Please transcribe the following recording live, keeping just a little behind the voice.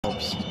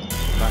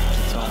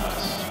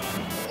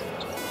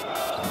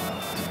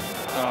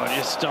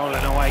just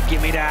stolen away. Give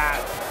me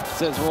that,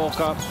 says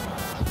Walkup.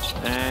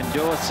 And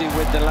Dorsey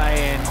with the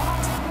lay-in.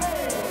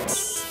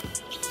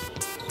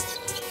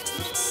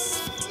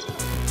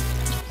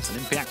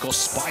 Olympiacos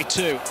spy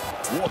 2.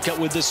 Walkup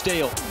with the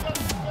steal.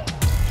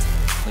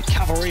 The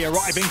cavalry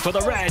arriving for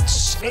the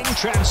Reds. In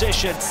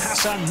transition,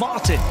 Hassan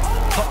Martin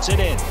puts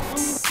it in.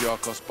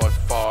 Olympiacos by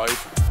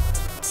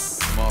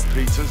 5. Mark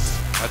Peters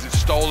has it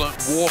stolen.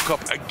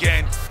 Walkup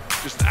again.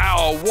 Just,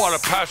 what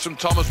a pass from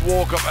Thomas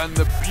Walkup, and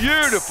the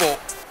beautiful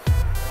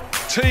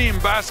team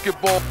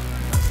basketball.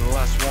 That's the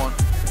last one,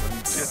 and he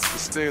gets the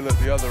steal at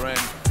the other end.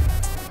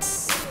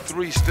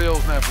 3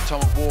 steals now for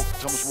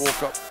Thomas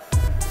Walkup.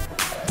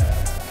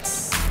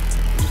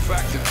 In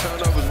fact, if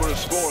turnovers were a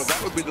scorer,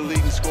 that would be the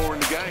leading scorer in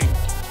the game.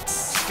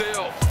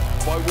 Steal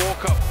by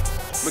Walkup.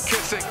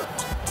 McKissick,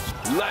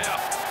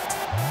 layup.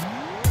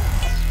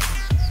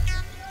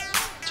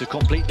 To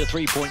complete the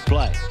three-point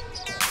play.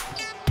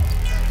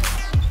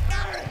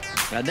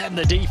 And then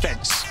the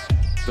defense.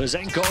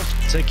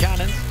 Vezenkov to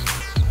Cannon.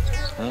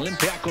 And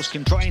Olympiacos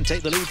can try and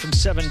take the lead from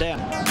 7 down.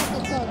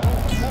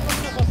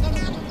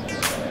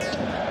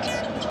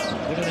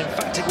 In an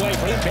emphatic way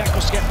for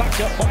Olympiacos to get back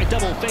up by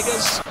double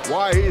figures.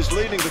 Why he's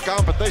leading the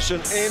competition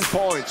in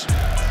points.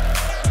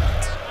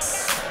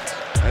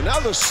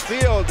 Another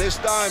steal, this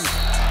time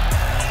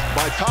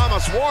by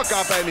Thomas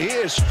Walkup, and he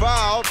is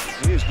fouled.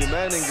 He is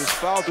demanding this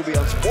foul to be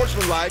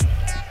unsportsmanlike.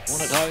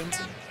 One at home,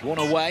 one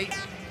away.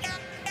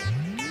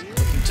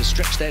 Looking to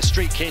stretch their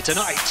streak here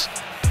tonight.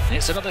 And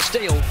it's another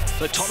steal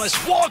for Thomas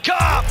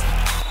Walkup! A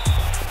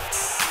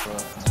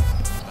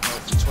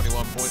healthy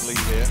 21-point lead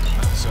here.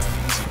 That's an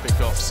easy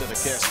pick-off.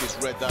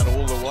 Sinakerskis read that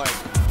all the way.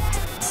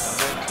 And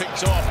then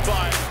picked off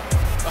by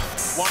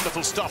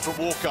wonderful stuff from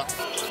Walkup.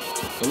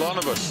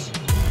 Ulanovas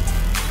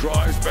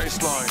drives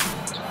baseline.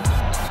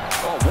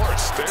 Oh, what a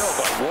steal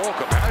by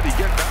Walkup. How did he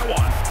get that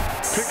one?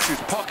 Picks his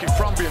pocket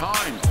from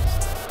behind.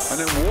 And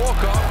then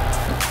Walkup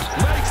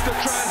makes the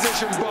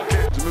transition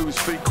bucket. To move his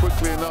feet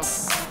quickly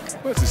enough.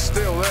 Where's the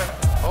steal there?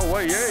 Oh,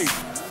 wait, yeah, he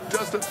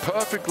does that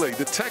perfectly.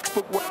 The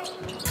textbook.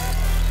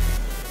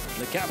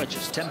 The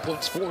Cabbages, 10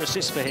 points, 4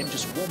 assists for him,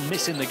 just 1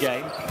 miss in the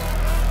game.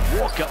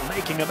 Walkup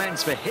making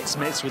amends for his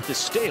miss with the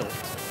steal.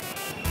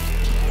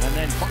 And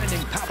then finding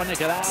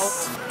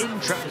Papanikolaou in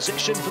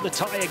transition for the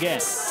tie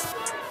again.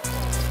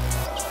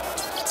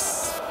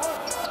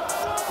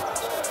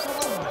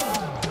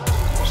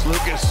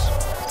 Lucas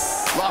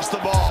lost the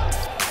ball.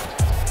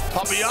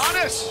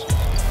 Papagiannis.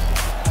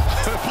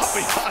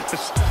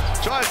 Papagiannis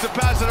tries to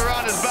pass it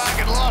around his back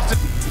and lost it.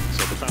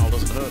 So the foul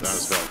doesn't hurt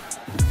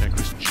Asvel. And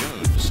Chris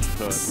Jones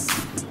hurt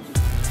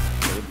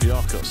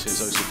Olympiacos.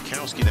 Here's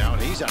Ozikowski now,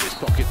 and he's had his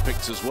pocket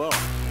picked as well.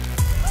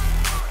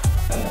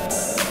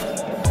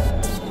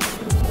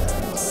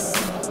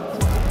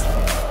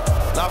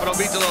 Lavano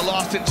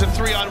lost it to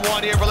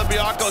 3-on-1 here for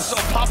Olympiacos. So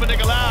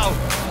Papanikolaou,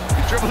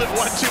 he dribbled it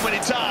one too many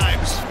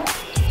times.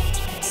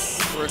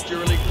 First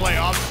EuroLeague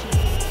playoffs.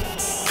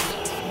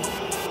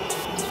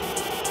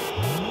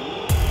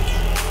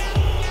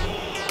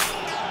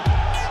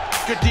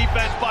 Good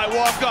defense by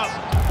Walkup.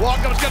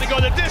 Walkup's going to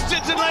go the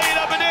distance and lay it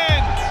up and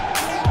in.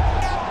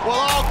 Well,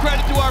 all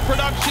credit to our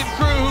production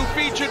crew who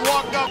featured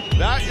Walkup.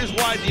 That is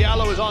why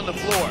Diallo is on the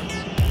floor.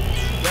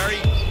 Very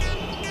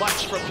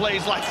much for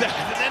plays like that.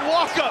 And then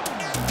Walkup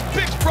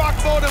picks Brock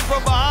Bowden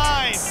from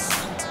behind.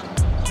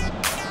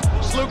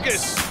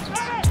 Slukas.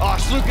 Oh,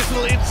 Slukas, a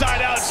little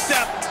inside-out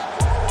step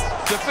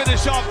to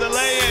finish off the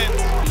lay-in.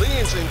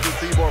 Leans into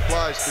Tibor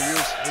Pleiss to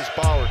use his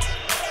power.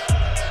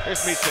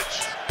 Here's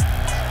Micic.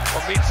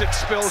 Well, Micic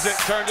spills it,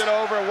 turned it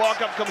over,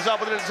 Walkup comes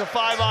up with it. It's a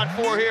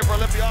 5-on-4 here for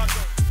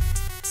Olympiacos.